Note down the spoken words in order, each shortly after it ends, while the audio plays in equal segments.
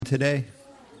today?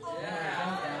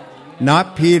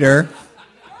 Not Peter.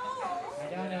 I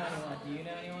don't know anyone. Do you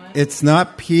know anyone? It's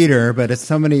not Peter, but it's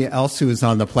somebody else who is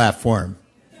on the platform.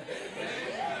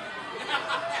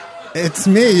 It's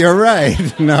me, you're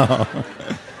right. No.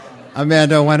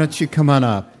 Amanda, why don't you come on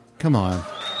up? Come on. And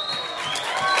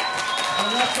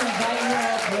let's invite her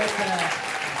up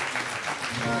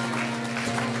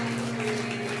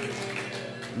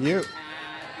with You.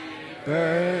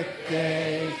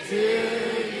 Birthday to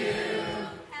you.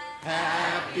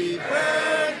 Happy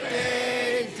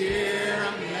birthday, dear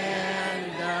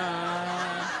Amanda.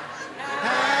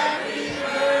 Happy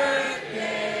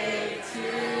birthday to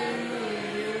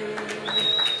you.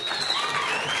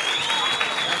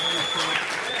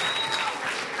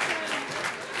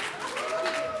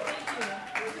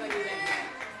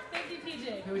 Thank you,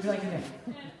 PJ. Who would you like to name?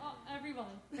 And everyone.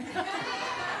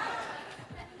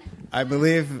 I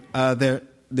believe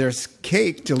there's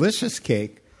cake, delicious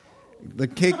cake, the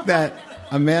cake that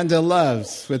Amanda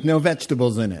loves with no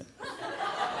vegetables in it.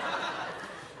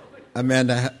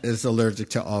 Amanda is allergic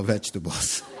to all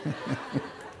vegetables.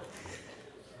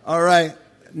 All right,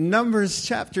 Numbers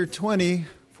chapter 20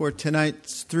 for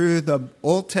tonight's Through the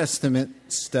Old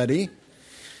Testament study.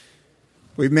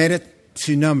 We've made it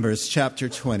to Numbers chapter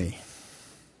 20.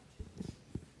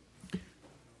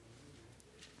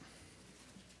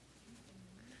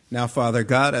 Now, Father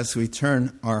God, as we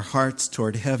turn our hearts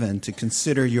toward heaven to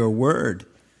consider your word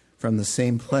from the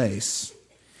same place,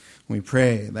 we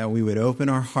pray that we would open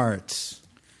our hearts,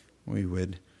 we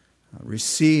would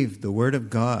receive the word of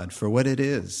God for what it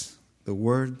is, the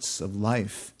words of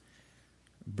life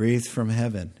breathed from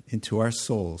heaven into our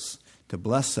souls to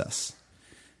bless us.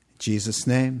 In Jesus'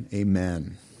 name,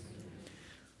 amen.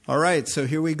 All right, so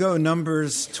here we go.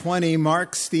 Numbers 20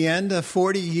 marks the end of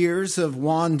 40 years of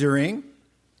wandering.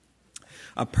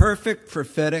 A perfect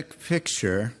prophetic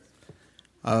picture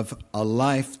of a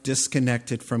life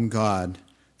disconnected from God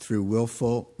through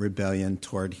willful rebellion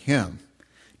toward Him.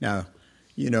 Now,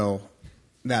 you know,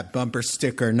 that bumper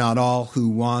sticker, not all who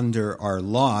wander are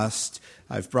lost.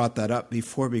 I've brought that up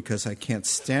before because I can't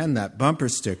stand that bumper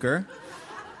sticker.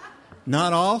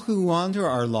 Not all who wander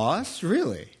are lost?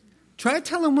 Really? Try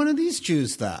telling one of these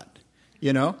Jews that.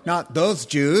 You know, not those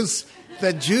Jews.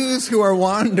 The Jews who are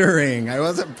wandering. I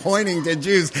wasn't pointing to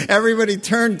Jews. Everybody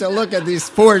turned to look at these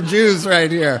poor Jews right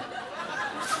here.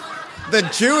 The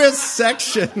Jewish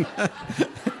section.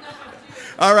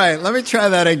 All right, let me try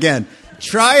that again.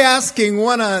 Try asking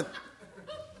one of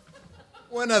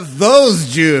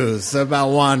those Jews about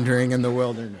wandering in the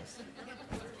wilderness.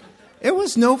 It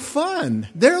was no fun.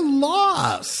 They're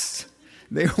lost.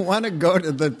 They want to go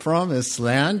to the promised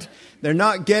land. They're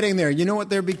not getting there. You know what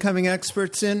they're becoming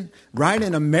experts in?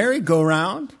 Riding a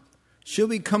merry-go-round. She'll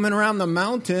be coming around the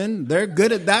mountain. They're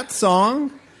good at that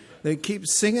song. They keep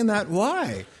singing that.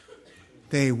 Why?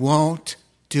 They won't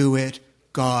do it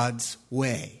God's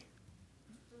way.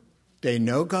 They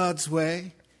know God's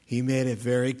way. He made it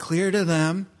very clear to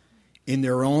them in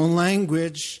their own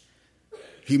language.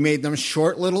 He made them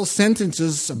short little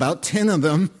sentences, about 10 of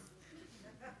them.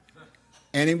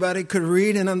 Anybody could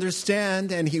read and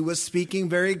understand, and he was speaking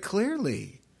very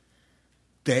clearly.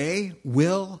 They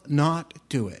will not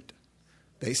do it.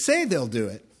 They say they'll do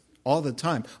it all the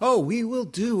time. Oh, we will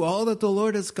do all that the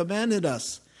Lord has commanded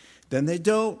us. Then they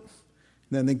don't.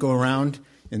 Then they go around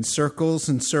in circles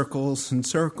and circles and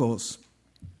circles.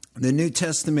 The New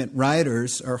Testament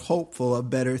writers are hopeful of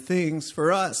better things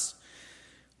for us,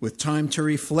 with time to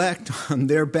reflect on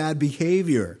their bad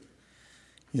behavior.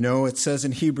 You know, it says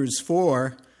in Hebrews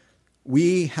 4,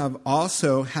 we have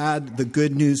also had the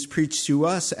good news preached to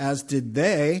us, as did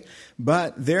they,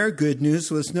 but their good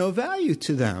news was no value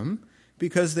to them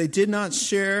because they did not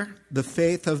share the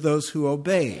faith of those who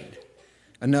obeyed.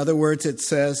 In other words, it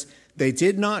says they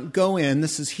did not go in,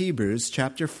 this is Hebrews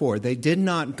chapter 4, they did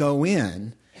not go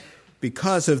in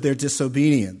because of their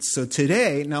disobedience. So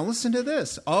today, now listen to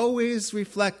this, always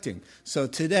reflecting. So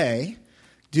today,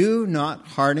 do not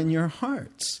harden your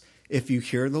hearts if you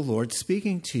hear the Lord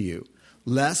speaking to you,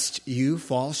 lest you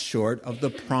fall short of the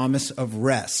promise of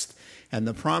rest. And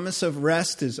the promise of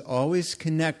rest is always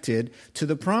connected to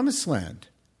the promised land.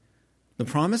 The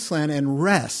promised land and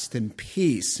rest and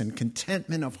peace and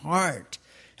contentment of heart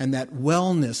and that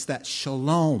wellness, that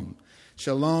shalom.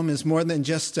 Shalom is more than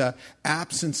just an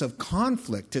absence of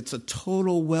conflict. It's a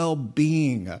total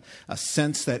well-being, a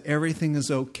sense that everything is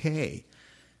okay.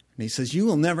 And he says, you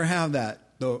will never have that.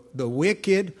 The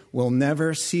wicked will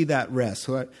never see that rest.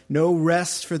 What? No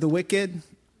rest for the wicked?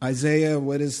 Isaiah,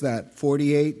 what is that?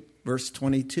 48, verse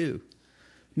 22.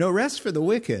 No rest for the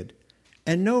wicked,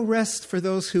 and no rest for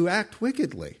those who act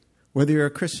wickedly. whether you're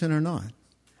a Christian or not.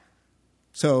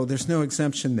 So there's no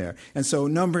exemption there. And so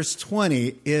Numbers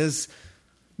 20 is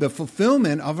the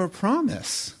fulfillment of a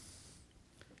promise.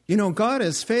 You know, God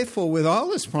is faithful with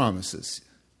all his promises,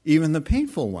 even the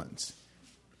painful ones.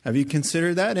 Have you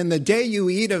considered that? In the day you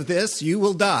eat of this, you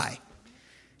will die.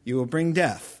 You will bring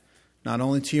death, not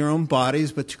only to your own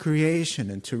bodies, but to creation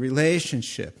and to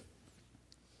relationship.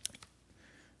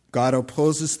 God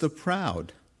opposes the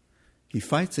proud. He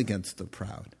fights against the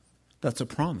proud. That's a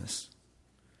promise.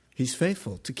 He's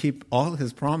faithful to keep all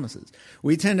his promises.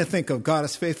 We tend to think of God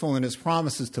as faithful in his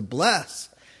promises to bless,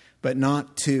 but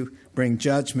not to bring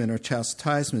judgment or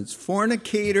chastisements.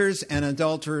 Fornicators and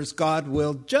adulterers God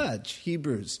will judge.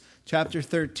 Hebrews chapter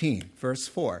 13, verse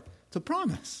 4. It's a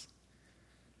promise.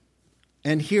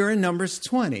 And here in Numbers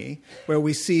 20, where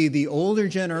we see the older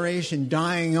generation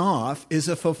dying off, is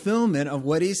a fulfillment of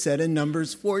what he said in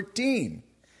Numbers 14.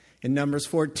 In Numbers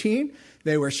 14,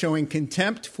 they were showing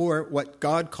contempt for what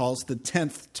God calls the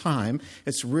 10th time.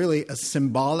 It's really a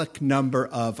symbolic number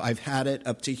of, I've had it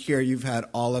up to here, you've had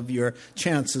all of your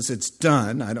chances, it's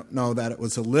done. I don't know that it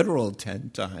was a literal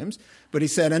 10 times, but he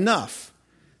said, enough,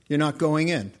 you're not going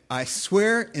in. I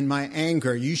swear in my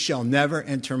anger, you shall never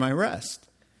enter my rest.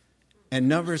 And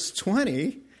Numbers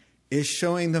 20 is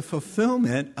showing the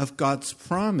fulfillment of God's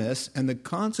promise and the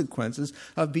consequences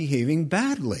of behaving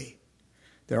badly.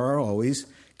 There are always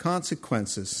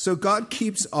consequences. So God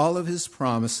keeps all of his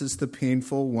promises, the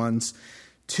painful ones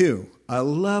too. I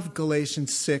love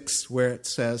Galatians 6 where it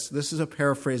says, this is a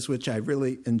paraphrase which I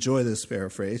really enjoy this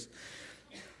paraphrase.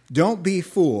 Don't be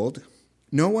fooled.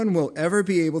 No one will ever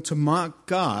be able to mock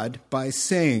God by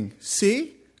saying,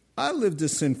 see, I lived a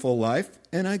sinful life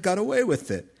and I got away with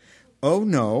it. Oh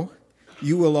no,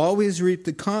 you will always reap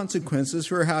the consequences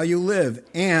for how you live,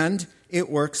 and it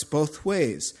works both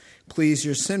ways. Please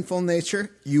your sinful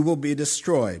nature, you will be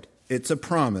destroyed. It's a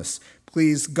promise.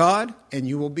 Please God, and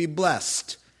you will be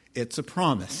blessed. It's a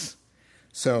promise.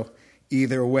 So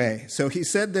either way. So he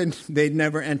said that they'd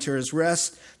never enter his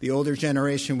rest. The older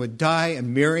generation would die,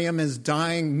 and Miriam is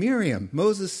dying. Miriam,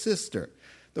 Moses' sister,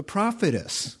 the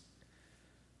prophetess.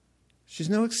 She's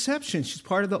no exception. She's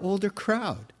part of the older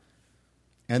crowd.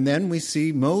 And then we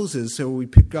see Moses, so we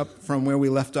pick up from where we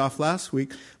left off last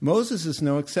week. Moses is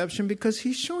no exception because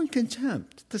he's showing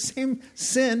contempt. The same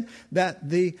sin that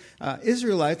the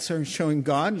Israelites are showing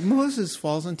God, Moses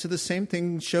falls into the same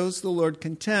thing, shows the Lord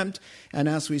contempt. And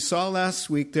as we saw last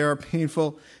week, there are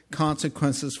painful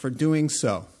consequences for doing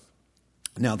so.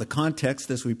 Now, the context,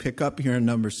 as we pick up here in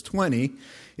Numbers 20,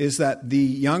 is that the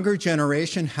younger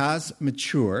generation has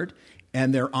matured,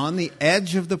 and they're on the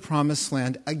edge of the promised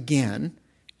land again.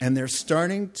 And they're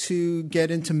starting to get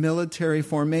into military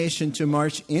formation to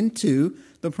march into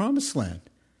the promised land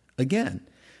again.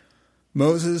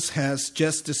 Moses has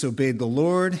just disobeyed the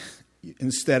Lord.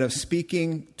 Instead of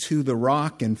speaking to the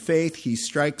rock in faith, he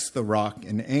strikes the rock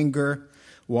in anger.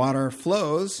 Water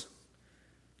flows,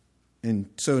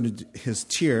 and so did his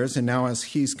tears. And now as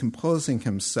he's composing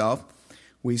himself,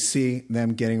 we see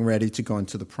them getting ready to go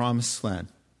into the promised land.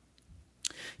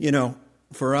 You know,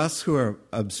 for us who are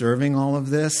observing all of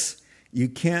this, you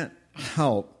can't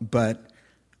help but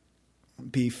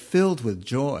be filled with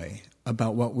joy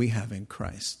about what we have in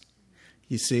Christ.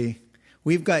 You see,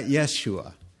 we've got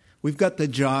Yeshua. We've got the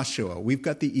Joshua. We've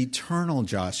got the eternal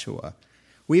Joshua.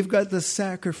 We've got the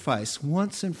sacrifice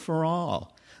once and for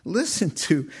all. Listen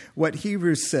to what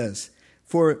Hebrews says.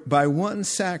 For by one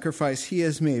sacrifice he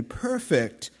has made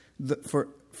perfect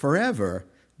forever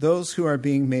those who are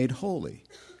being made holy.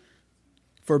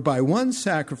 For by one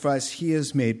sacrifice he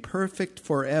has made perfect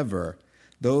forever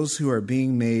those who are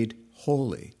being made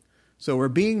holy. So we're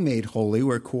being made holy,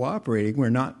 we're cooperating, we're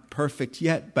not perfect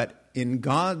yet, but in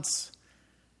God's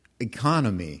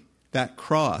economy, that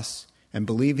cross and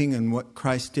believing in what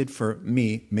Christ did for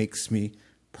me makes me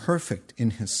perfect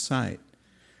in his sight.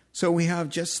 So we have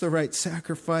just the right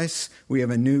sacrifice. We're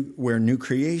a new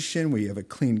creation. We have a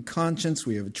clean conscience.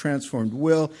 We have a transformed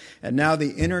will. And now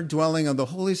the inner dwelling of the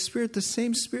Holy Spirit, the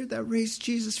same Spirit that raised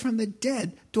Jesus from the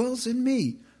dead, dwells in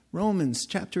me. Romans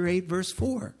chapter 8, verse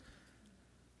 4.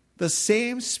 The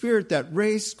same Spirit that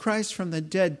raised Christ from the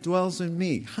dead dwells in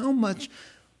me. How much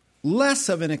less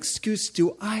of an excuse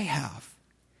do I have?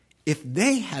 If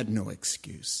they had no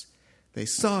excuse. They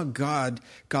saw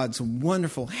God's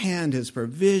wonderful hand, his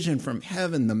provision from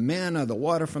heaven, the manna, the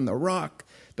water from the rock,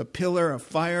 the pillar of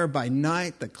fire by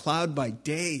night, the cloud by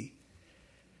day,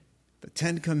 the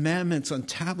 10 Commandments on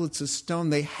tablets of stone.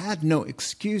 They had no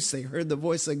excuse. They heard the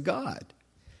voice of God.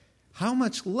 How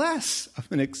much less of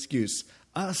an excuse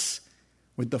us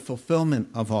with the fulfillment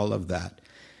of all of that?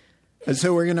 And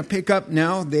so we're going to pick up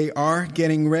now. They are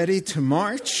getting ready to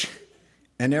march,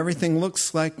 and everything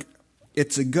looks like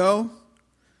it's a go.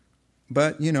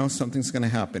 But, something's going to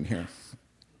happen here.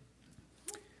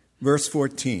 Verse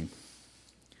 14.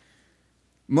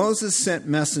 Moses sent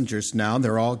messengers now.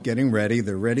 They're all getting ready.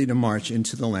 They're ready to march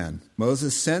into the land.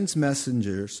 Moses sends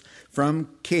messengers from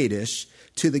Kadesh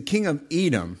to the king of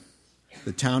Edom,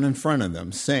 the town in front of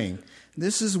them, saying,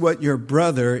 "This is what your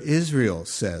brother Israel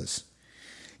says.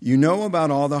 You know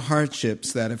about all the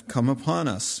hardships that have come upon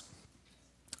us.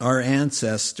 Our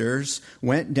ancestors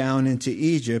went down into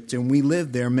Egypt, and we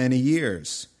lived there many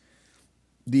years.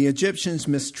 The Egyptians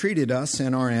mistreated us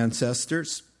and our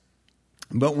ancestors.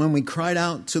 But when we cried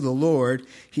out to the Lord,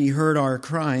 he heard our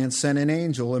cry and sent an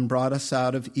angel and brought us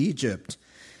out of Egypt.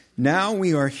 Now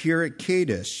we are here at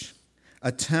Kadesh,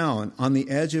 a town on the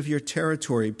edge of your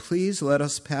territory. Please let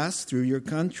us pass through your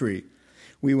country.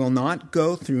 We will not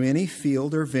go through any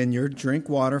field or vineyard, drink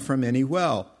water from any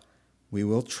well. We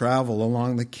will travel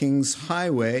along the king's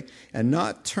highway and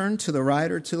not turn to the right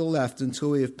or to the left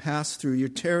until we have passed through your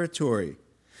territory."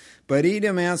 But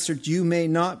Edom answered, "You may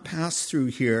not pass through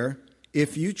here.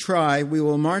 If you try, we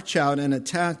will march out and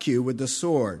attack you with the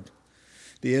sword."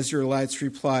 The Israelites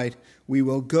replied, "We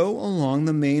will go along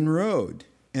the main road,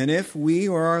 and if we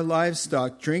or our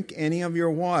livestock drink any of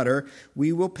your water,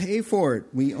 we will pay for it.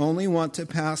 We only want to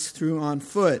pass through on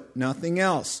foot, nothing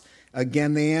else."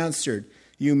 Again they answered,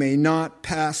 "You may not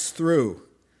pass through."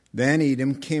 Then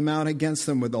Edom came out against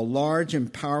them with a large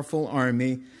and powerful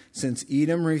army. Since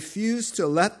Edom refused to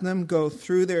let them go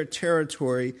through their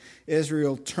territory,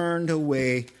 Israel turned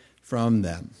away from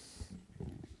them.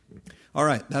 All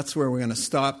right, that's where we're going to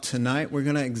stop tonight. We're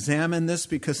going to examine this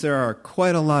because there are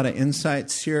quite a lot of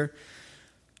insights here,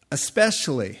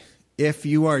 especially if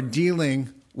you are dealing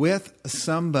with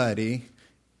somebody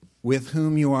with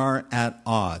whom you are at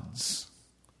odds.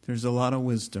 There's a lot of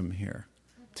wisdom here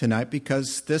tonight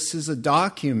because this is a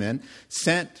document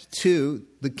sent to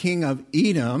the king of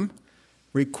Edom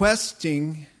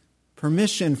requesting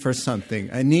permission for something,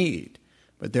 a need.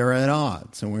 But they're at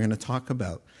odds, and we're going to talk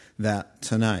about that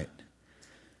tonight.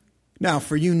 Now,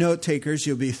 for you note takers,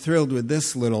 you'll be thrilled with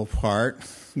this little part.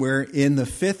 We're in the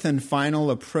fifth and final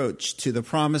approach to the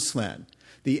Promised Land.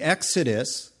 The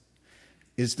Exodus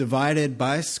is divided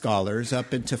by scholars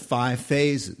up into 5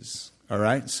 phases. All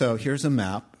right, so here's a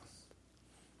map.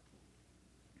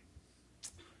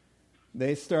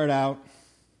 They start out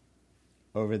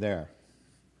over there.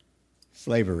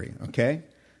 Slavery, okay?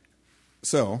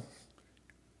 So,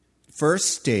 first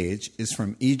stage is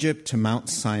from Egypt to Mount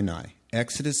Sinai.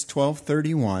 Exodus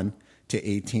 12:31 to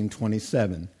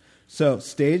 18:27. So,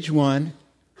 stage 1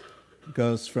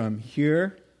 goes from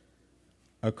here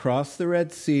across the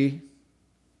Red Sea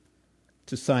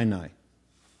to Sinai.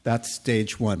 That's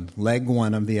stage 1, leg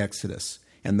 1 of the Exodus.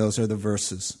 And those are the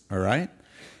verses, all right?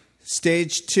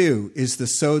 Stage 2 is the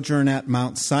sojourn at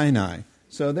Mount Sinai.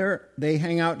 So they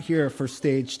hang out here for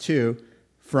stage 2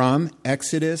 from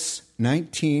Exodus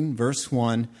 19, verse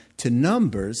 1 to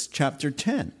Numbers chapter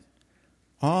 10.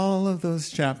 All of those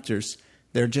chapters,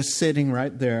 they're just sitting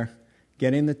right there,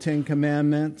 getting the 10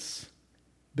 Commandments,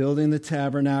 building the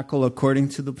tabernacle according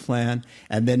to the plan,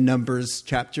 and then Numbers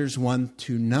chapters 1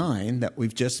 to 9 that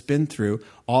we've just been through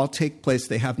all take place.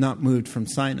 They have not moved from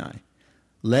Sinai.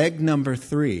 Leg number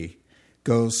 3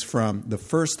 goes from the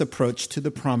first approach to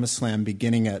the Promised Land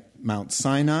beginning at Mount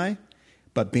Sinai,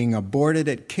 but being aborted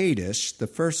at Kadesh the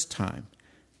first time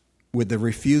with the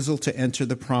refusal to enter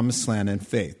the Promised Land in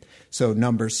faith. So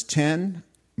Numbers 10,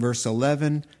 verse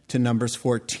 11 to Numbers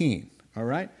 14. All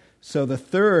right? So the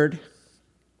third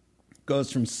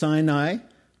goes from Sinai.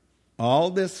 All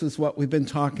this is what we've been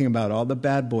talking about, all the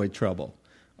bad boy trouble.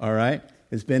 All right?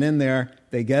 It's been in there.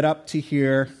 They get up to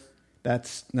here.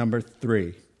 That's number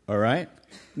 3, all right?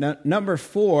 Now, number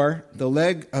 4, the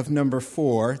leg of number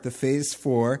 4, the phase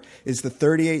 4, is the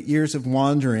 38 years of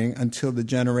wandering until the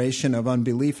generation of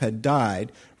unbelief had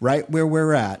died, right where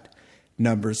we're at.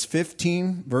 Numbers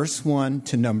 15, verse 1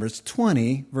 to Numbers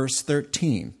 20, verse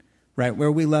 13, right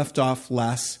where we left off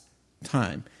last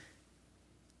time.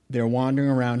 They're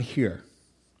wandering around here,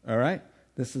 all right?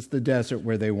 This is the desert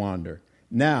where they wander.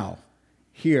 Now,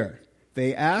 here.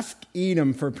 They ask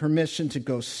Edom for permission to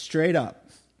go straight up.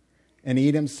 And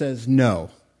Edom says no.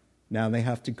 Now they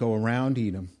have to go around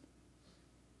Edom.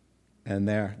 And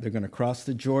they're going to cross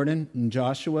the Jordan in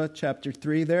Joshua chapter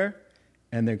 3 there.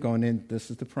 And they're going in. This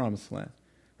is the Promised Land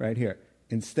right here.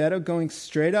 Instead of going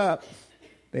straight up,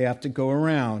 they have to go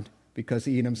around because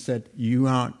Edom said, "You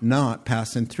are not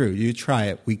passing through. You try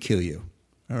it, we kill you."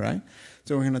 All right?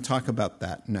 So we're going to talk about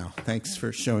that now. Thanks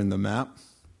for showing the map.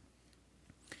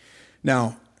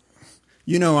 Now,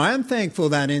 I'm thankful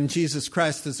that in Jesus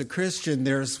Christ as a Christian,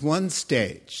 there's one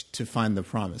stage to find the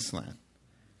promised land.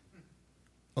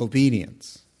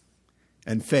 Obedience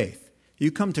and faith.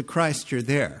 You come to Christ, you're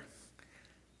there.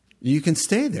 You can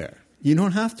stay there. You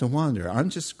don't have to wander. I'm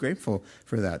just grateful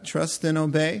for that. Trust and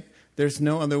obey. There's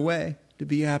no other way to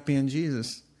be happy in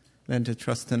Jesus than to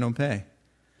trust and obey.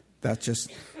 That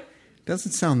just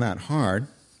doesn't sound that hard,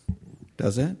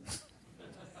 does it?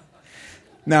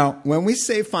 Now, when we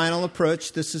say final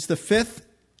approach, this is the fifth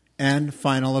and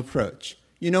final approach.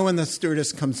 When the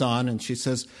stewardess comes on and she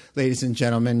says, ladies and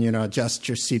gentlemen, adjust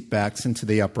your seat backs into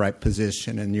the upright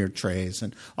position and your trays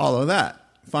and all of that.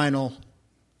 Final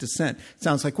descent.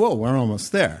 Sounds like, whoa, we're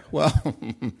almost there. Well,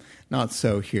 not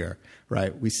so here,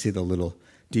 right? We see the little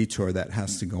detour that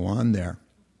has to go on there.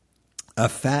 A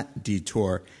fat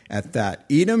detour at that.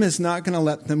 Edom is not going to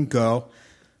let them go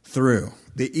through.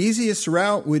 The easiest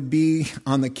route would be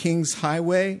on the King's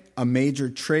Highway, a major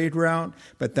trade route,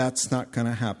 but that's not going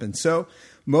to happen. So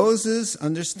Moses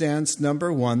understands,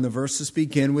 number one, the verses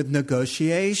begin with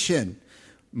negotiation.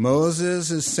 Moses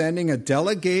is sending a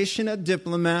delegation of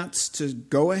diplomats to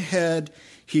go ahead.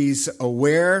 He's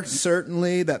aware,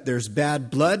 certainly, that there's bad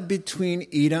blood between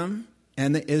Edom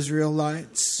and the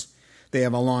Israelites. They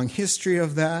have a long history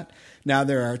of that. Now,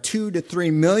 there are 2 to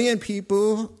 3 million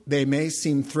people. They may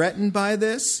seem threatened by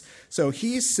this. So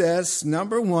he says,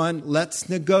 number one, let's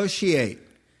negotiate.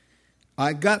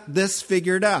 I got this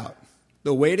figured out.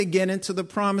 The way to get into the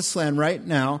promised land right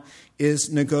now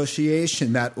is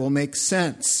negotiation. That will make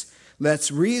sense. Let's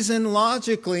reason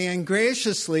logically and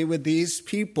graciously with these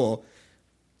people,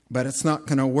 but it's not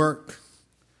going to work.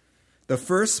 The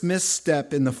first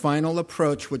misstep in the final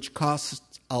approach, which costs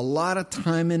a lot of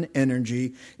time and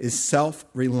energy, is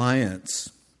self-reliance.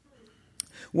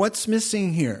 What's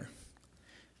missing here?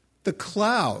 The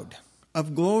cloud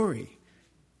of glory.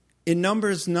 In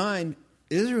Numbers 9,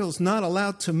 Israel's not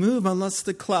allowed to move unless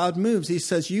the cloud moves. He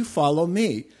says, you follow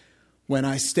me. When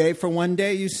I stay for one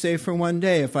day, you stay for one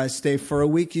day. If I stay for a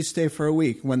week, you stay for a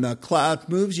week. When the cloud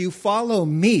moves, you follow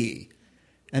me,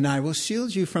 and I will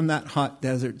shield you from that hot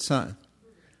desert sun.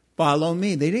 Follow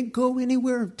me. They didn't go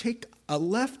anywhere, take a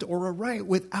left or a right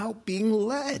without being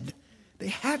led. They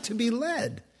had to be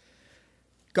led.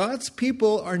 God's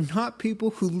people are not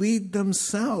people who lead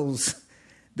themselves.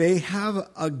 They have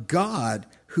a God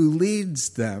who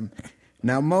leads them.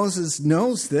 Now, Moses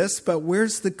knows this, but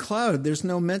where's the cloud? There's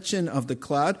no mention of the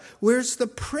cloud. Where's the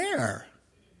prayer?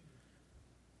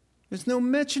 There's no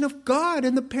mention of God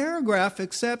in the paragraph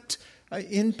except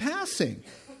in passing.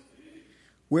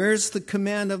 Where's the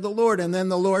command of the Lord? And then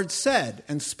the Lord said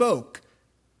and spoke.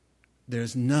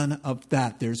 There's none of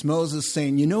that. There's Moses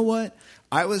saying, you know what?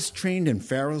 I was trained in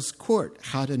Pharaoh's court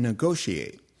how to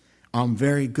negotiate. I'm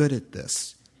very good at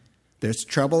this. There's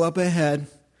trouble up ahead.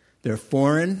 They're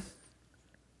foreign.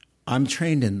 I'm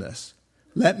trained in this.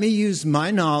 Let me use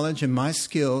my knowledge and my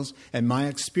skills and my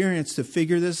experience to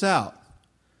figure this out.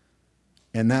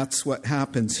 And that's what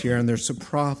happens here, and there's a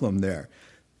problem there.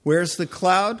 Where's the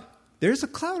cloud? There's a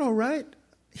cloud, all right.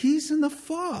 He's in the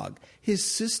fog. His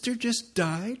sister just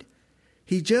died.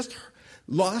 He just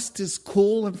lost his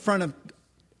cool in front of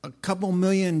a couple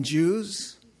million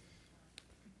Jews.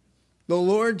 The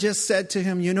Lord just said to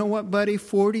him, you know what, buddy?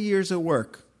 40 years of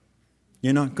work.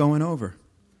 You're not going over.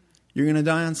 You're going to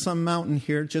die on some mountain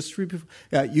here.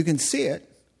 You can see it,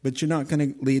 but you're not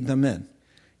going to lead them in.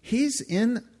 He's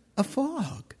in a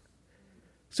fog.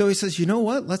 So he says, you know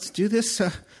what? Let's do this.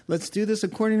 Let's do this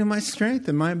according to my strength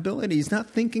and my ability. He's not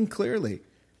thinking clearly.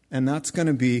 And that's going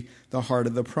to be the heart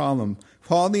of the problem.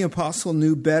 Paul the apostle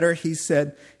knew better. He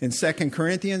said in 2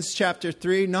 Corinthians chapter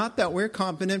 3, not that we're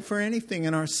competent for anything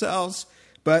in ourselves,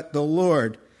 but the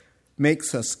Lord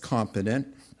makes us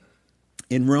competent.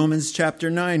 In Romans chapter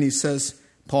 9, he says,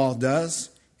 Paul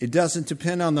does, it doesn't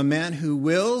depend on the man who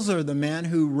wills or the man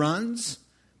who runs,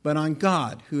 but on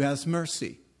God who has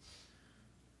mercy.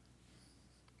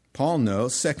 Paul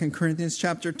knows, 2 Corinthians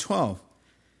chapter 12.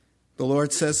 The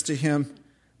Lord says to him,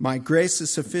 my grace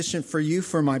is sufficient for you,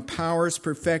 for my power is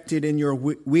perfected in your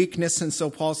weakness. And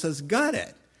so Paul says, got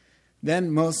it.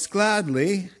 Then most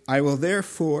gladly, I will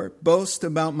therefore boast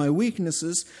about my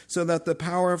weaknesses so that the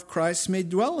power of Christ may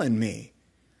dwell in me.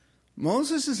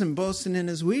 Moses isn't boasting in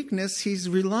his weakness. He's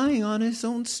relying on his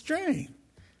own strength.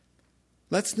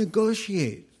 Let's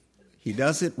negotiate. He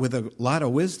does it with a lot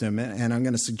of wisdom, and I'm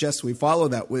going to suggest we follow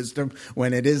that wisdom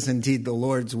when it is indeed the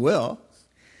Lord's will.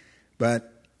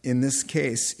 But in this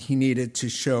case, he needed to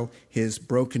show his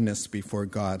brokenness before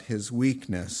God, his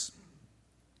weakness.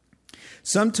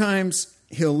 Sometimes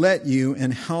he'll let you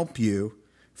and help you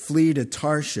Flee to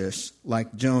Tarshish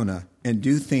like Jonah and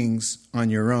do things on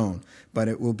your own, but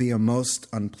it will be a most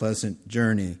unpleasant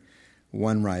journey,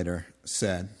 one writer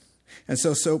said. And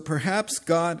so perhaps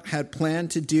God had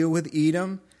planned to deal with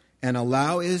Edom and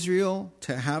allow Israel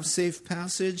to have safe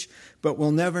passage, but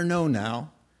we'll never know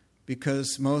now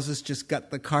because Moses just got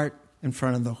the cart in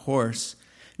front of the horse.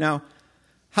 Now,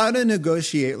 how to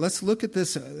negotiate? Let's look at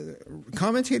this.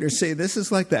 Commentators say this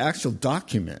is like the actual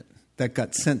document that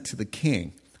got sent to the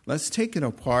king. Let's take it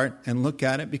apart and look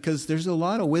at it because there's a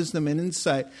lot of wisdom and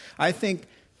insight. I think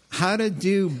how to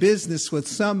do business with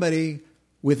somebody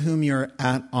with whom you're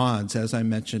at odds, as I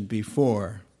mentioned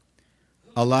before.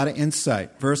 A lot of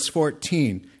insight. Verse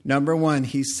 14, number 1,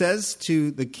 he says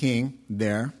to the king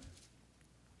there,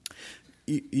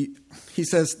 he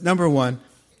says, number 1,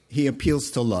 he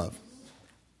appeals to love.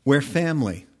 We're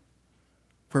family.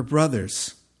 We're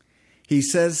brothers. He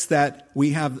says that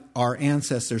we have our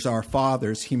ancestors, our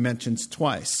fathers, he mentions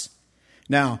twice.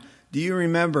 Now, do you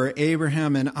remember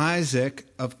Abraham and Isaac?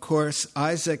 Of course,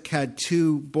 Isaac had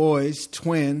 2 boys,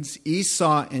 twins,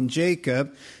 Esau and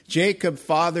Jacob. Jacob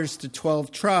fathers the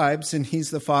 12 tribes, and he's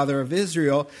the father of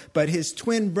Israel. But his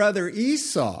twin brother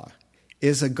Esau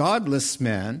is a godless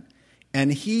man,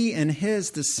 and he and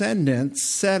his descendants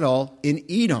settle in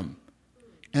Edom.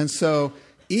 And so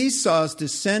Esau's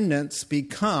descendants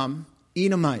become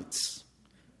Edomites.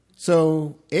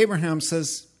 So Abraham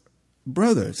says,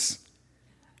 brothers,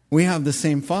 we have the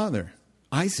same father,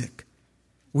 Isaac.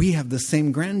 We have the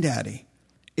same granddaddy,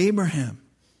 Abraham.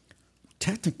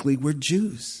 Technically, we're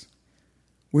Jews.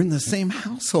 We're in the same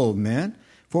household, man.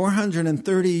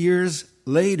 430 years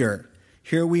later,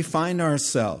 here we find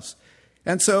ourselves.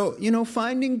 And so,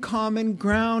 finding common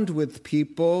ground with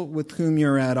people with whom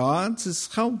you're at odds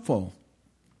is helpful.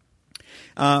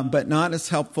 But not as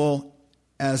helpful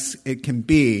as it can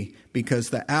be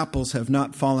because the apples have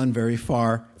not fallen very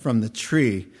far from the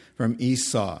tree, from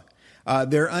Esau.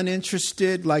 They're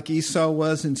uninterested like Esau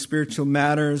was in spiritual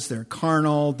matters. They're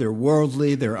carnal, they're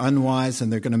worldly, they're unwise,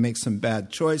 and they're going to make some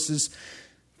bad choices.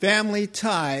 Family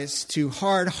ties to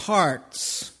hard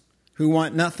hearts who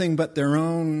want nothing but their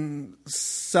own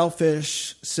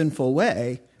selfish, sinful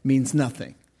way means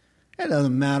nothing. It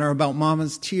doesn't matter about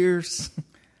mama's tears.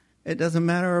 It doesn't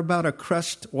matter about a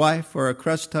crushed wife or a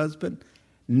crushed husband.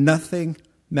 Nothing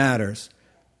matters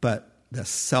but the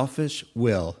selfish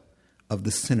will of the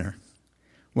sinner.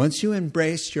 Once you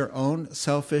embrace your own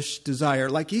selfish desire,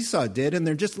 like Esau did, and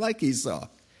they're just like Esau.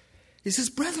 He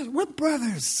says, brothers, we're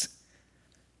brothers.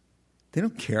 They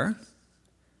don't care.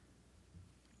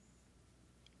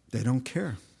 They don't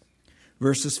care.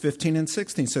 Verses 15 and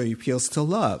 16, so he appeals to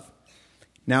love.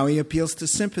 Now he appeals to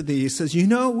sympathy. He says,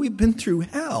 we've been through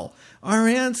hell. Our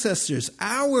ancestors,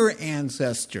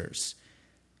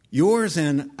 yours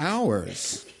and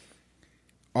ours,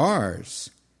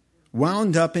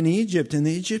 wound up in Egypt, and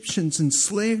the Egyptians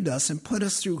enslaved us and put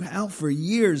us through hell for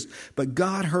years. But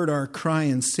God heard our cry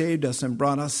and saved us and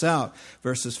brought us out.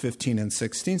 Verses 15 and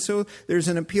 16. So there's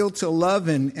an appeal to love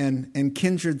and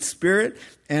kindred spirit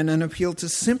and an appeal to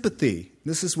sympathy.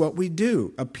 This is what we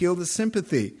do, appeal to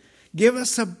sympathy. Give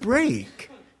us a break.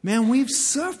 Man, we've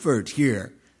suffered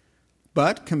here.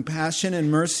 But compassion and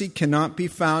mercy cannot be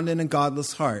found in a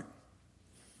godless heart.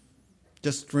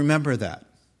 Just remember that.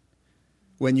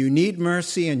 When you need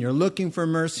mercy and you're looking for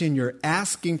mercy and you're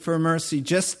asking for mercy,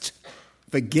 just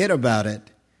forget about it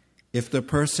if the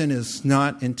person is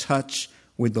not in touch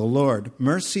with the Lord.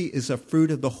 Mercy is a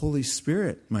fruit of the Holy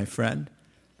Spirit, my friend.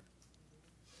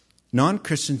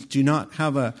 Non-Christians do not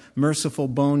have a merciful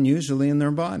bone usually in their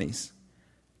bodies.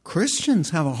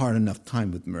 Christians have a hard enough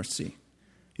time with mercy.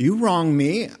 You wrong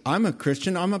me, I'm a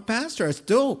Christian, I'm a pastor, I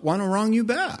still want to wrong you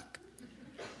back.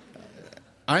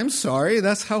 I'm sorry,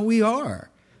 that's how we are.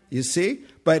 You see?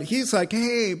 But he's like,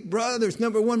 hey, brothers,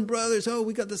 number 1, brothers, oh,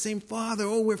 we got the same father,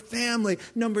 oh, we're family.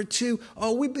 Number 2,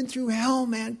 oh, we've been through hell,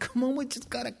 man. Come on, we just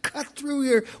got to cut through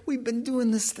here. We've been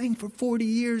doing this thing for 40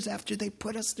 years after they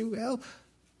put us through hell.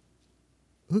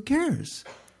 Who cares?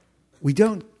 We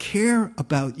don't care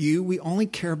about you. We only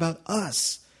care about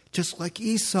us, just like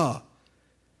Esau.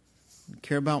 We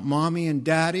care about mommy and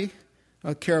daddy.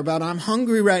 I care about, I'm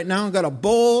hungry right now. I got a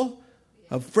bowl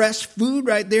of fresh food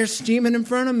right there steaming in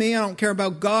front of me. I don't care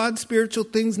about God, spiritual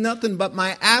things, nothing but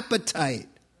my appetite.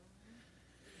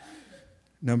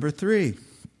 Number 3,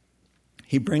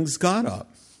 he brings God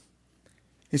up.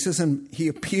 He says, and he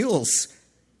appeals.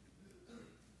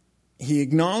 He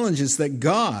acknowledges that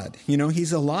God,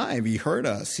 he's alive. He heard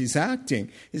us. He's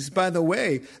acting. He says, by the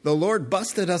way, the Lord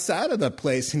busted us out of the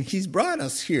place and he's brought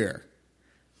us here.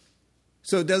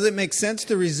 So does it make sense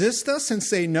to resist us and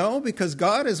say no? Because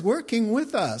God is working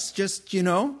with us. Just,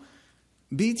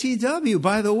 BTW,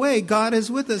 by the way, God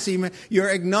is with us. You're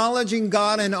acknowledging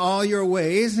God in all your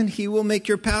ways, and he will make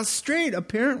your path straight.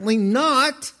 Apparently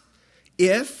not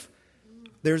if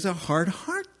there's a hard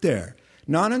heart there.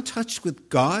 Not in touch with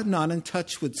God, not in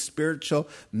touch with spiritual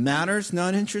matters,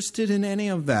 not interested in any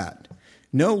of that.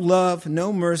 No love,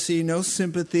 no mercy, no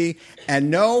sympathy, and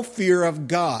no fear of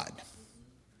God.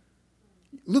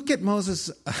 Look at Moses'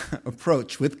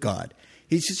 approach with God.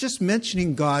 He's just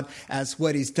mentioning God as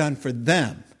what he's done for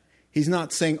them. He's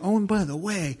not saying, oh, and by the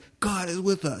way, God is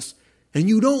with us. And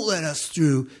you don't let us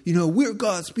through. We're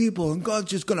God's people and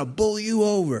God's just going to bowl you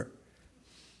over.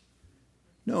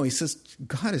 No, he says,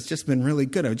 God has just been really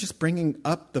good. I'm just bringing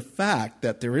up the fact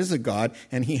that there is a God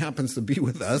and he happens to be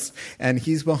with us and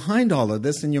he's behind all of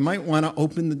this. And you might want to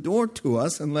open the door to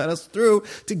us and let us through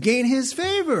to gain his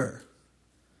favor.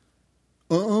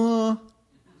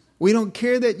 We don't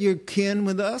care that you're kin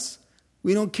with us.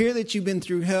 We don't care that you've been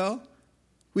through hell.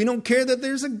 We don't care that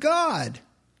there's a God.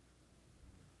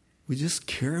 We just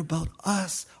care about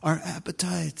us, our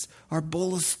appetites, our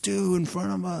bowl of stew in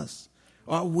front of us,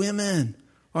 our women,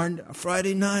 our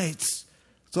Friday nights.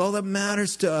 It's all that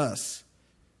matters to us.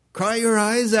 Cry your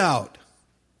eyes out.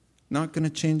 Not going to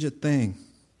change a thing.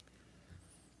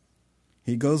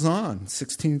 He goes on,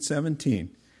 16:17.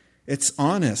 It's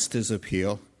honest, his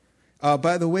appeal.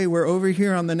 By the way, we're over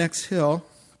here on the next hill.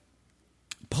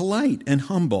 Polite and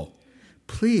humble.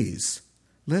 Please,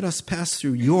 let us pass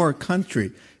through your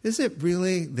country. Is it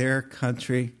really their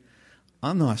country?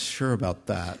 I'm not sure about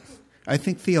that. I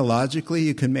think theologically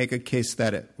you can make a case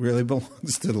that it really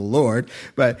belongs to the Lord.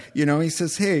 But, he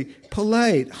says, hey,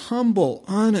 polite, humble,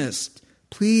 honest.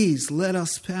 Please let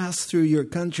us pass through your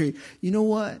country. You know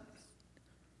what?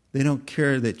 They don't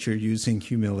care that you're using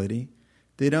humility.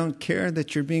 They don't care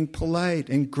that you're being polite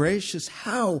and gracious.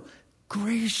 How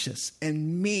gracious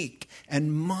and meek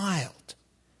and mild.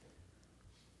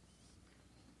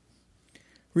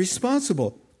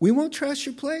 Responsible. We won't trash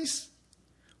your place.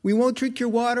 We won't drink your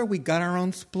water. We got our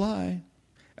own supply.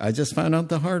 I just found out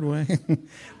the hard way.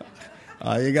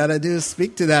 All you got to do is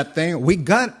speak to that thing. We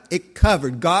got it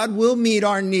covered. God will meet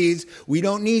our needs. We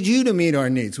don't need you to meet our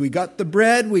needs. We got the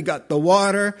bread. We got the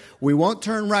water. We won't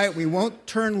turn right. We won't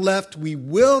turn left. We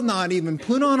will not even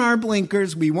put on our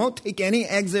blinkers. We won't take any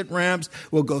exit ramps.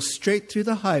 We'll go straight through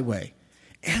the highway.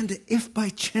 And if by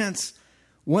chance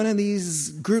one of these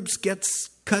groups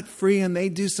gets cut free and they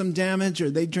do some damage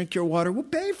or they drink your water, we'll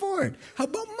pay for it. How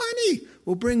about money?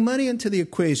 We'll bring money into the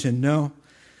equation. No,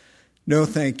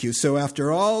 thank you. So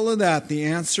after all of that, the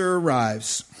answer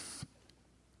arrives.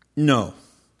 No.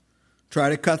 Try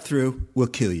to cut through, we'll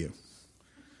kill you.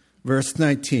 Verse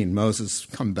 19, Moses,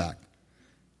 come back.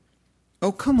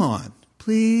 Oh, come on,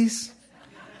 please.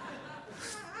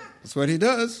 That's what he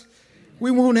does. We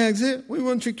won't exit. We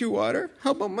won't drink your water.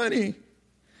 How about money?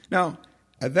 Now,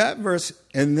 at that verse,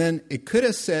 and then it could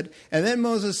have said, and then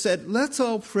Moses said, let's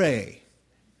all pray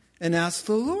and ask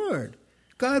the Lord.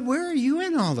 God, where are you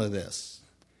in all of this?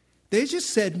 They just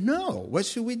said, no. What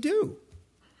should we do?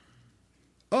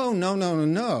 Oh,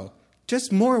 no.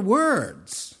 Just more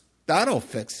words. That'll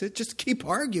fix it. Just keep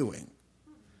arguing.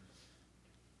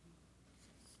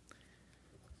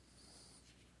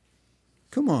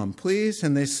 Come on, please.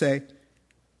 And they say,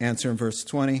 answer in verse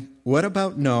 20, what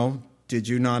about no? Did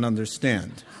you not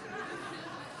understand?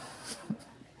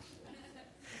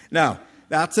 Now,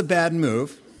 that's a bad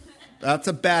move. That's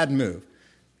a bad move.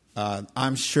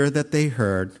 I'm sure that they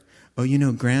heard,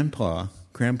 Grandpa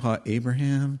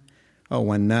Abraham,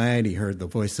 one night he heard the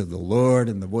voice of the Lord,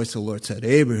 and the voice of the Lord said,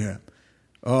 Abraham,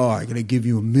 I'm going to give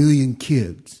you 1 million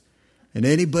kids. And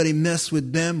anybody mess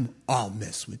with them, I'll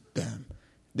mess with them.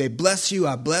 They bless you,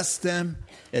 I bless them.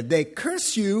 If they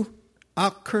curse you,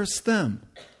 I'll curse them.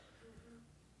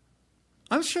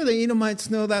 I'm sure the Edomites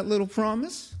know that little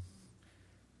promise.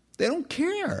 They don't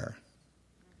care.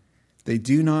 They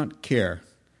do not care.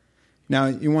 Now,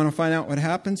 you want to find out what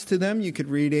happens to them? You could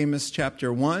read Amos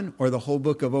chapter 1 or the whole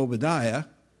book of Obadiah.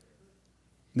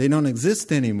 They don't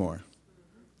exist anymore.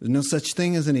 There's no such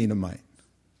thing as an Edomite.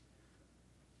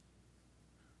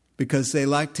 Because they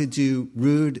like to do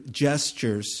rude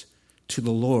gestures to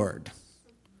the Lord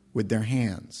with their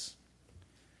hands.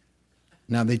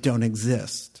 Now they don't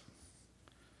exist.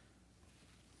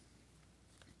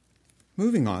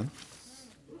 Moving on.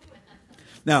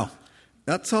 Now,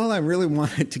 that's all I really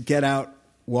wanted to get out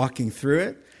walking through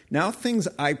it. Now things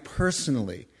I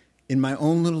personally, in my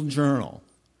own little journal,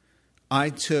 I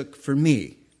took for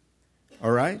me.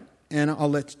 All right? And I'll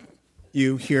let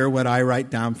you hear what I write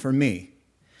down for me.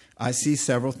 I see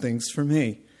several things for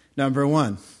me. Number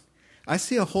one, I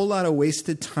see a whole lot of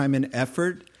wasted time and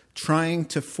effort trying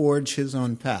to forge his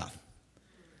own path.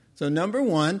 So number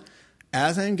one,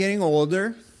 as I'm getting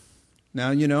older, now,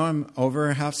 I'm over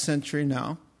a half century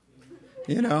now.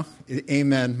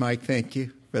 Amen, Mike, thank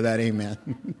you for that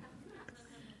amen.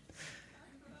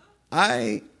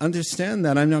 I understand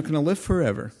that I'm not going to live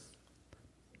forever.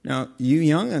 Now, you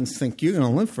young'uns think you're going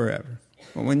to live forever.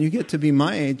 But when you get to be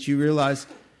my age, you realize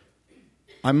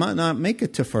I might not make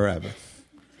it to forever.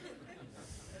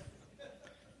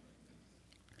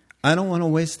 I don't want to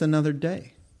waste another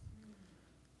day.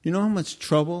 You know how much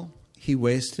trouble he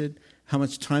wasted? How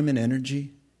much time and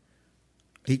energy?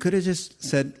 He could have just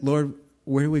said, Lord,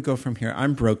 where do we go from here?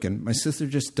 I'm broken. My sister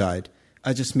just died.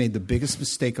 I just made the biggest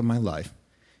mistake of my life.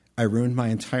 I ruined my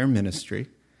entire ministry.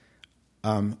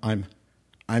 I'm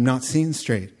not seeing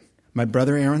straight. My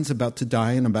brother Aaron's about to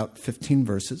die in about 15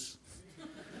 verses.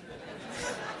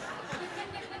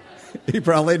 He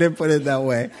probably didn't put it that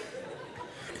way.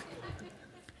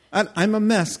 I'm a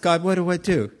mess. God, what do I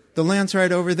do? The land's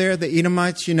right over there. The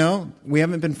Edomites, we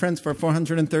haven't been friends for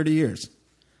 430 years.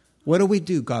 What do we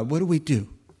do, God? What do we do?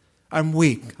 I'm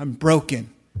weak. I'm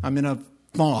broken. I'm in a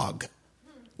fog.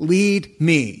 Lead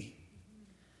me.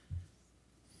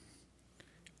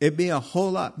 It'd be a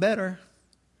whole lot better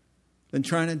than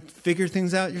trying to figure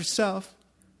things out yourself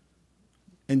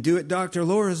and do it Dr.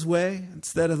 Laura's way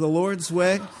instead of the Lord's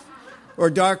way, or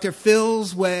Dr.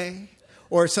 Phil's way,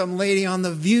 or some lady on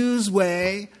The View's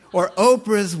way, or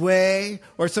Oprah's way,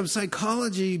 or some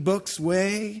psychology book's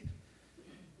way.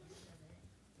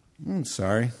 I'm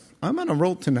sorry. I'm on a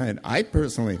roll tonight, I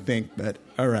personally think, but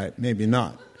all right, maybe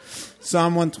not.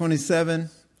 Psalm 127,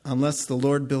 unless the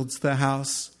Lord builds the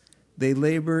house, they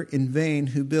labor in vain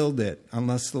who build it.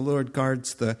 Unless the Lord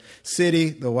guards the city,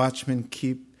 the watchman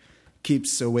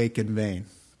keeps awake in vain.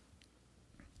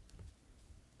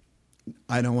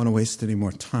 I don't want to waste any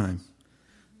more time.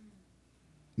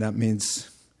 That means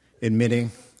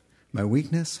admitting my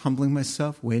weakness, humbling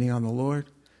myself, waiting on the Lord,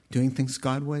 doing things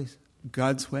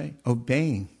God's way,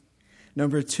 obeying.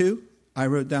 Number 2, I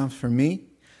wrote down for me,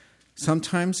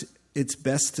 sometimes it's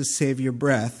best to save your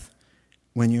breath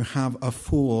when you have a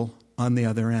fool on the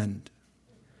other end.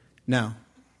 Now,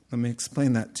 let me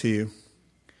explain that to you.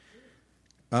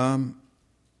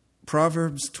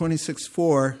 Proverbs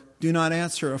 26:4, do not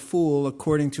answer a fool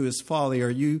according to his folly, or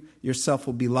you yourself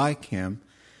will be like him.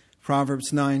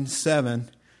 Proverbs 9:7,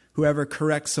 whoever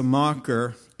corrects a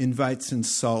mocker invites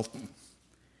insult.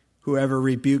 Whoever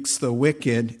rebukes the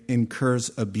wicked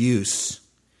incurs abuse.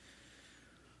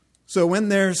 So when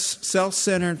there's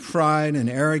self-centered pride and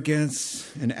arrogance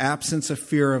and absence of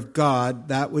fear of God,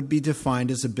 that would be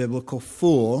defined as a biblical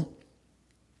fool.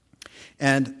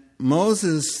 And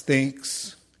Moses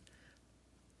thinks,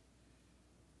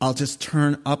 I'll just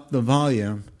turn up the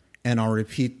volume and I'll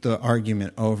repeat the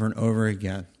argument over and over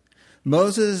again.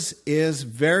 Moses is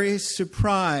very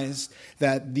surprised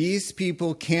that these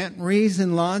people can't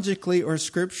reason logically or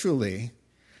scripturally.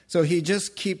 So he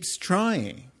just keeps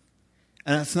trying.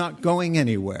 And it's not going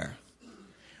anywhere.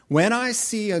 When I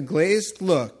see a glazed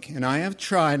look, and I have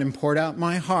tried and poured out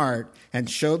my heart and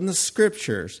showed them the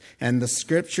scriptures, and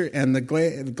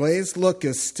the glazed look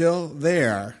is still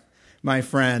there, my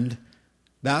friend,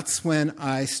 that's when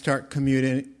I start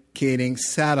communicating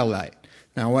satellite.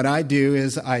 Now what I do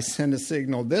is I send a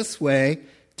signal this way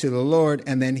to the Lord,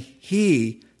 and then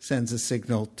He sends a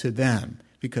signal to them,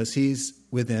 because He's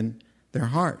within their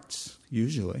hearts,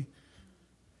 usually.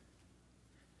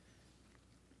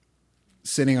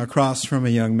 Sitting across from a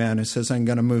young man who says, I'm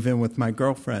going to move in with my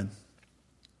girlfriend.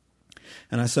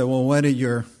 And I said, well, what do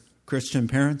your Christian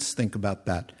parents think about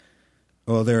that?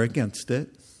 Oh, they're against it.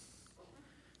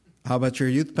 How about your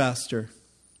youth pastor?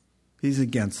 He's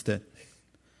against it.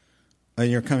 And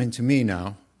you're coming to me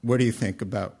now. What do you think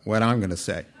about what I'm going to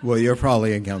say? Well, you're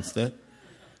probably against it.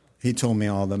 He told me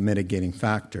all the mitigating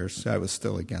factors. I was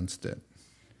still against it.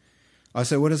 I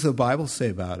said, what does the Bible say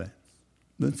about it?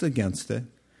 It's against it.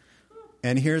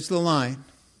 And here's the line.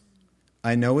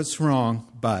 I know it's wrong,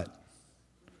 but.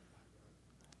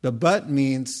 The but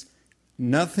means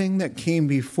nothing that came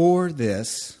before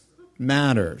this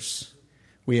matters.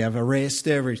 We have erased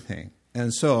everything.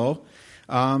 And so,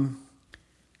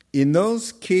 in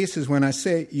those cases when I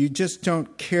say you just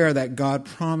don't care that God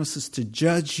promises to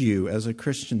judge you as a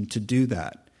Christian to do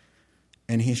that,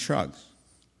 and he shrugs.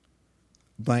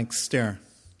 Blank stare.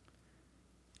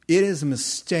 It is a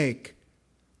mistake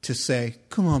to say,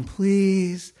 come on,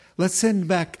 please, let's send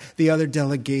back the other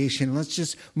delegation. Let's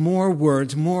just more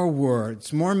words, more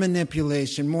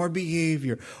manipulation, more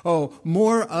behavior. Oh,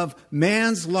 more of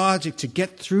man's logic to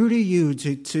get through to you,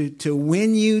 to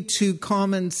win you to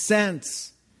common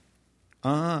sense.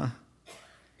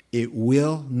 It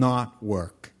will not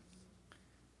work.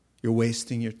 You're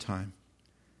wasting your time.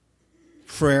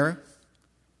 Prayer,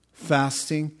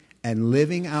 fasting, and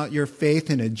living out your faith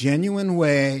in a genuine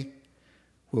way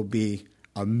will be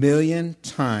 1,000,000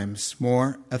 times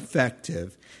more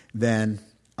effective than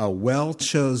a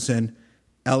well-chosen,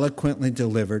 eloquently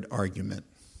delivered argument.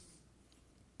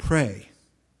 Pray.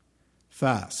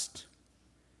 Fast.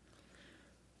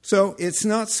 So it's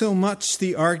not so much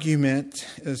the argument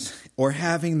or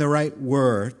having the right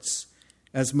words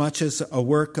as much as a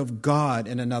work of God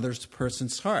in another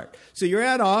person's heart. So you're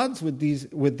at odds with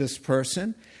this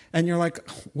person, and you're like,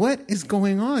 what is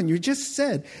going on? You just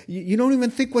said, you don't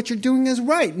even think what you're doing is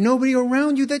right. Nobody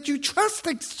around you that you trust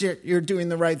thinks you're doing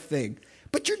the right thing.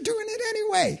 But you're doing it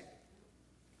anyway.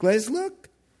 Glaze look?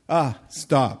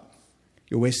 Stop.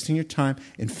 You're wasting your time.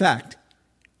 In fact,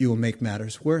 you will make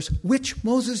matters worse, which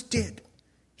Moses did.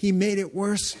 He made it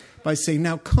worse by saying,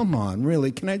 now come on,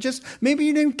 really, can I just, maybe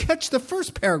you didn't catch the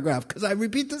first paragraph because I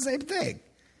repeat the same thing.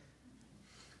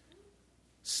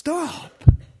 Stop.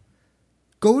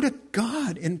 Go to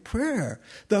God in prayer.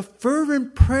 The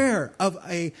fervent prayer of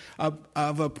a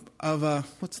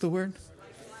what's the word?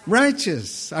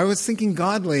 Righteous. I was thinking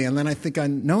godly, and then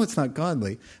no, it's not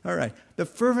godly. All right. The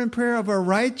fervent prayer of a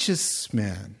righteous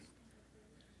man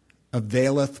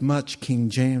availeth much, King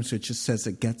James, which just says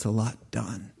it gets a lot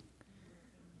done.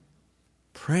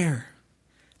 Prayer.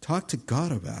 Talk to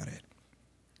God about it.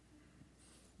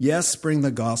 Yes, bring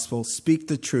the gospel, speak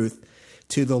the truth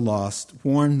to the lost,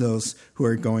 warn those who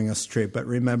are going astray. But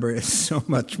remember, it's so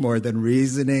much more than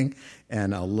reasoning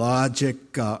and a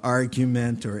logic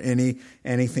argument or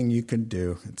anything you can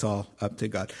do. It's all up to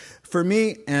God. For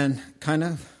me, and kind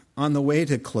of on the way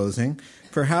to closing,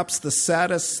 perhaps the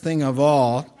saddest thing of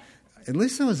all, at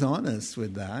least I was honest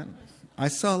with that. I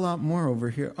saw a lot more over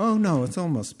here. Oh, no, it's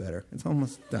almost better. It's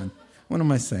almost done. What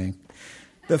am I saying?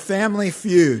 The family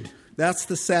feud. That's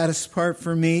the saddest part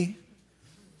for me.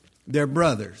 They're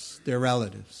brothers. They're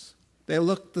relatives. They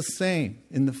look the same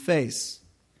in the face.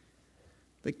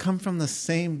 They come from the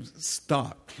same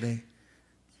stock.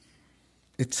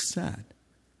 It's sad.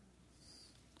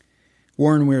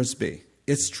 Warren Wiersbe.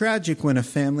 It's tragic when a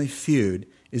family feud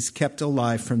is kept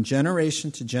alive from generation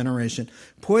to generation,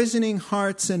 poisoning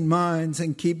hearts and minds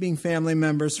and keeping family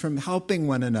members from helping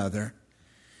one another.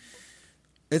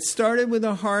 It started with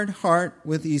a hard heart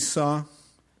with Esau.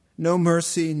 No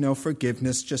mercy, no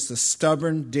forgiveness, just a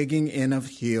stubborn digging in of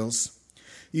heels.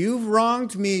 You've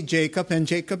wronged me, Jacob, and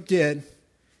Jacob did.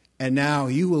 And now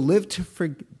you will live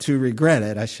to regret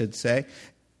it, I should say.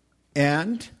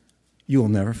 And you will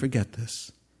never forget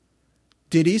this.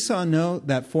 Did Esau know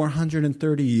that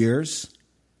 430 years,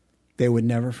 they would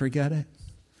never forget it?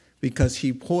 Because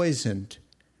he poisoned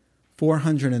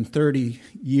 430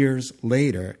 years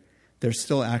later, they're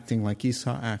still acting like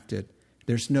Esau acted.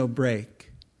 There's no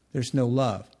break. There's no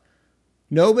love.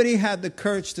 Nobody had the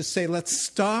courage to say, let's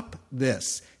stop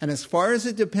this. And as far as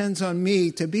it depends on me,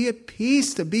 to be at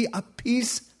peace, to be a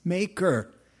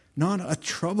peacemaker, not a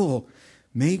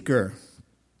troublemaker.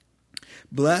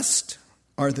 Blessed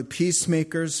are the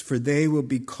peacemakers, for they will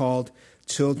be called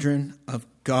children of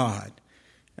God.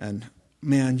 And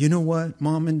man, you know what,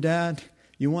 Mom and Dad?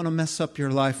 You want to mess up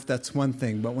your life, that's one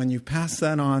thing. But when you pass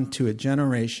that on to a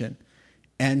generation,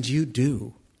 and you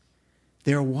do,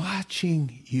 they're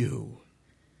watching you.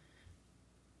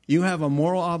 You have a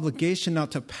moral obligation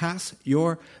not to pass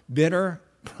your bitter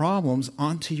problems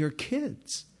onto your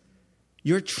kids.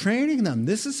 You're training them.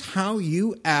 This is how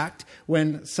you act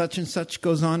when such and such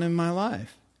goes on in my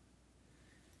life.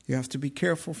 You have to be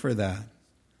careful for that.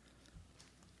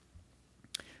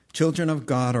 Children of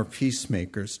God are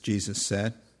peacemakers, Jesus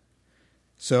said.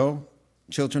 So,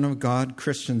 children of God,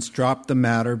 Christians drop the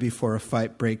matter before a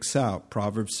fight breaks out,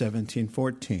 Proverbs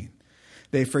 17:14.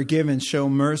 They forgive and show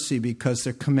mercy because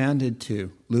they're commanded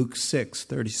to, Luke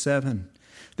 6:37.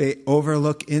 They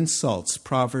overlook insults,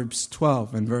 Proverbs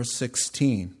 12 and verse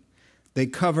 16. They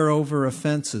cover over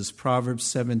offenses, Proverbs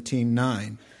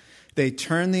 17:9. They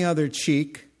turn the other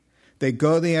cheek. They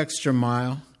go the extra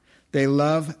mile. They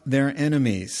love their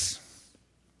enemies.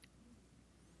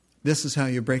 This is how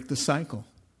you break the cycle.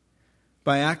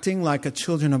 By acting like a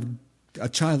child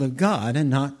of God and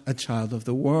not a child of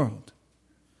the world.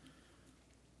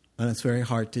 And it's very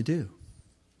hard to do.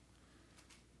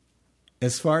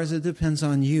 As far as it depends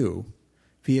on you,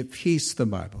 be at peace, the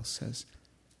Bible says.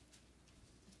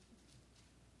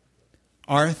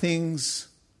 Are things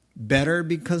better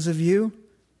because of you,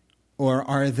 or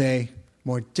are they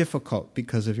more difficult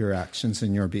because of your actions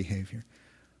and your behavior?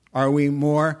 Are we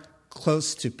more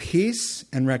close to peace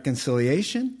and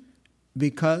reconciliation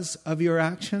because of your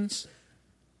actions,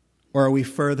 or are we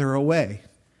further away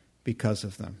because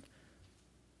of them?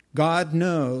 God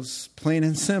knows, plain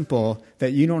and simple,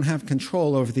 that you don't have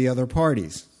control over the other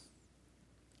parties.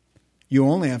 You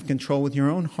only have control with your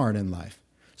own heart and life.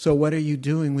 So what are you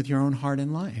doing with your own heart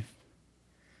and life?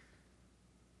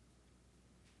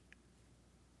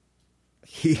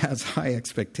 He has high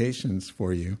expectations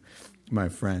for you, my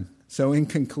friend. So in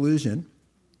conclusion,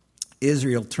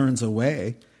 Israel turns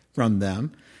away from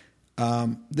them.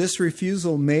 This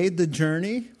refusal made the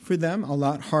journey for them a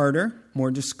lot harder, more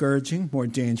discouraging, more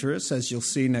dangerous, as you'll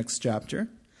see next chapter.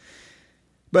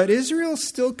 But Israel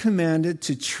still commanded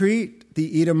to treat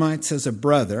the Edomites as a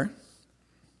brother.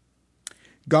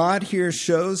 God here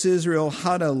shows Israel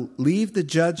how to leave the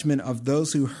judgment of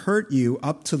those who hurt you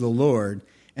up to the Lord,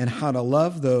 and how to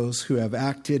love those who have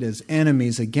acted as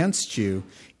enemies against you,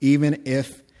 even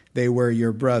if they were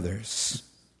your brothers.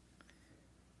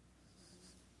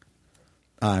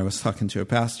 I was talking to a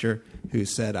pastor who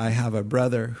said, I have a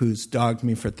brother who's dogged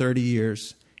me for 30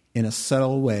 years in a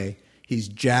subtle way. He's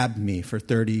jabbed me for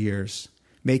 30 years,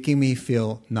 making me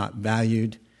feel not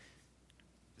valued,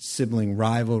 sibling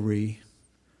rivalry,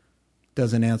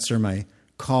 doesn't answer my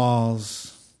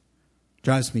calls,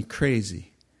 drives me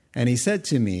crazy. And he said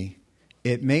to me,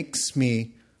 it makes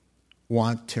me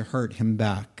want to hurt him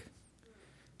back.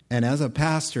 And as a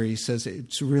pastor, he says,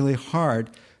 it's really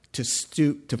hard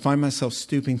to find myself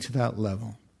stooping to that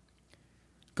level.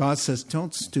 God says,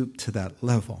 don't stoop to that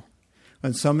level.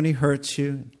 When somebody hurts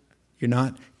you, you're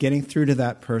not getting through to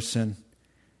that person,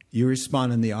 you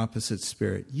respond in the opposite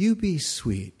spirit. You be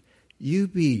sweet. You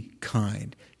be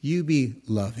kind. You be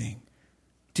loving.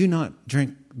 Do not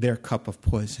drink their cup of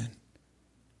poison.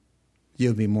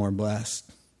 You'll be more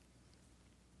blessed.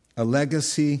 A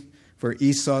legacy for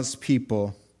Esau's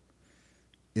people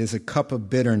is a cup of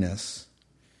bitterness,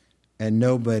 and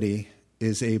nobody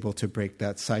is able to break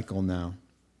that cycle now.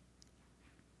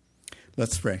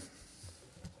 Let's pray.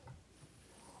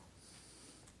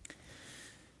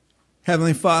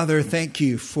 Heavenly Father, thank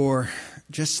you for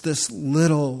just this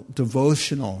little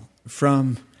devotional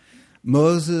from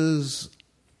Moses'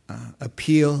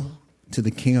 appeal to the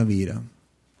king of Edom.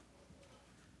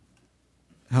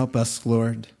 Help us,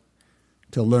 Lord,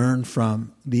 to learn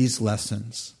from these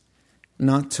lessons,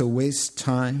 not to waste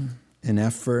time and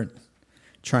effort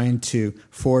trying to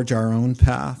forge our own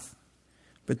path,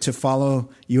 but to follow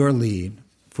your lead,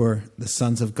 for the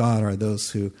sons of God are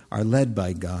those who are led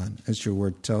by God, as your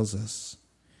word tells us.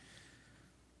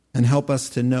 And help us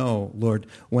to know, Lord,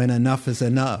 when enough is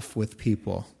enough with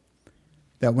people,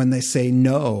 that when they say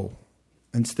no,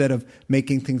 instead of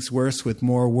making things worse with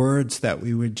more words, that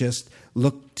we would just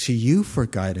look to you for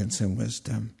guidance and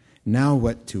wisdom. Now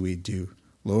what do we do,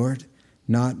 Lord?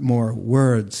 Not more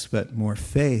words, but more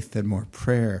faith and more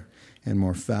prayer and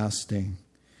more fasting.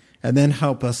 And then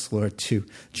help us, Lord, to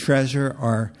treasure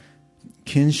our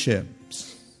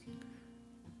kinships,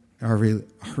 our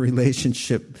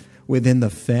relationship within the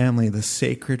family, the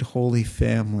sacred holy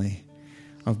family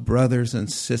of brothers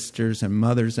and sisters and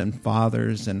mothers and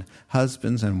fathers and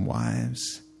husbands and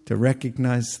wives, to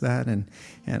recognize that and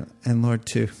Lord,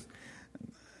 to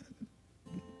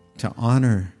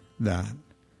honor that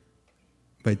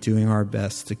by doing our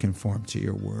best to conform to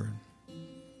your word.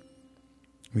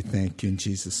 We thank you in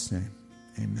Jesus' name.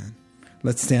 Amen.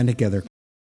 Let's stand together.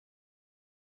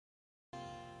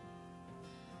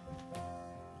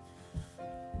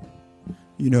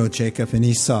 You know, Jacob and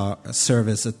Esau serve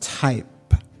as a type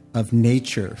of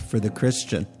nature for the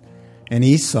Christian. And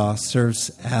Esau serves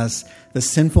as the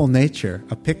sinful nature,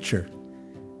 a picture.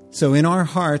 So in our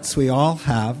hearts, we all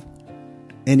have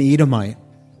an Edomite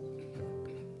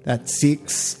that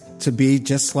seeks to be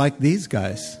just like these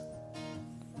guys.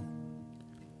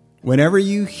 Whenever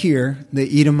you hear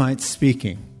the Edomites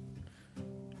speaking,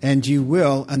 and you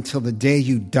will until the day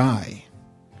you die,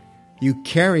 you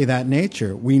carry that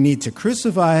nature. We need to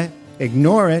crucify it,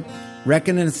 ignore it,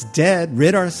 reckon it's dead,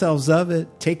 rid ourselves of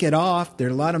it, take it off. There are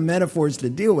a lot of metaphors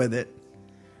to deal with it.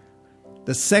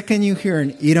 The second you hear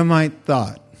an Edomite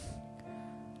thought,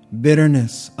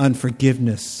 bitterness,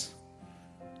 unforgiveness,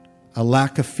 a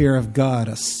lack of fear of God,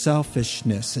 a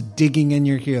selfishness, a digging in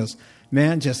your heels,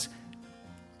 man, just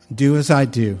do as I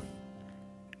do.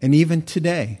 And even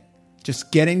today,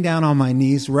 just getting down on my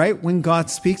knees right when God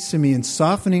speaks to me and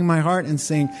softening my heart and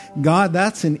saying, God,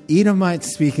 that's an Edomite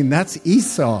speaking. That's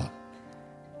Esau.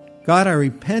 God, I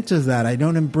repent of that. I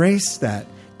don't embrace that.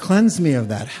 Cleanse me of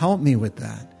that. Help me with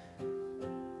that.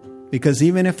 Because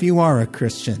even if you are a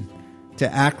Christian,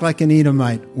 to act like an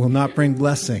Edomite will not bring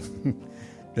blessing.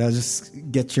 It'll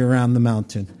just get you around the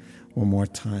mountain one more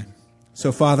time.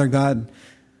 So, Father God,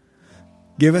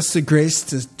 give us the grace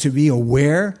to be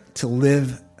aware, to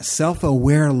live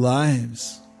self-aware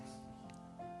lives.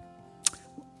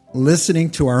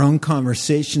 Listening to our own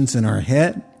conversations in our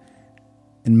head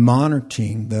and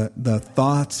monitoring the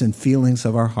thoughts and feelings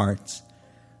of our hearts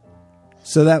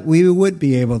so that we would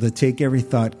be able to take every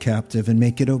thought captive and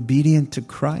make it obedient to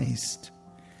Christ.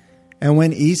 And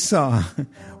when Esau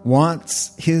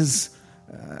wants his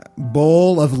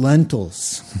bowl of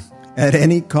lentils at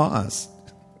any cost,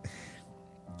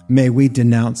 may we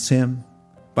denounce him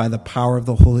by the power of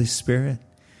the Holy Spirit.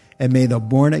 And may the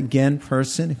born-again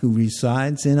person who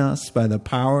resides in us by the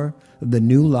power of the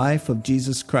new life of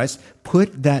Jesus Christ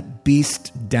put that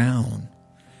beast down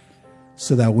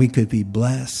so that we could be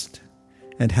blessed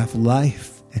and have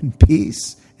life and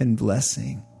peace and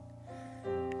blessing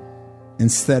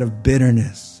instead of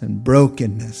bitterness and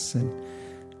brokenness and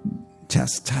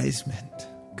chastisement,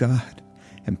 God,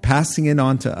 and passing it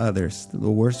on to others, the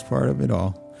worst part of it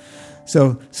all.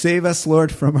 So save us,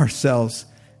 Lord, from ourselves.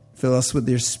 Fill us with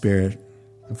your Spirit.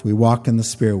 If we walk in the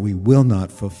Spirit, we will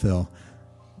not fulfill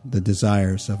the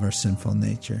desires of our sinful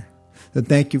nature. So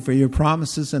thank you for your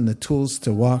promises and the tools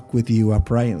to walk with you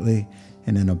uprightly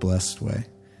and in a blessed way.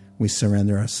 We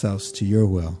surrender ourselves to your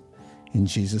will. In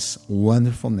Jesus'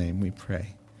 wonderful name we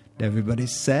pray. Everybody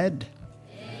said,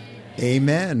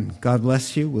 Amen. God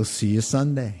bless you. We'll see you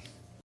Sunday.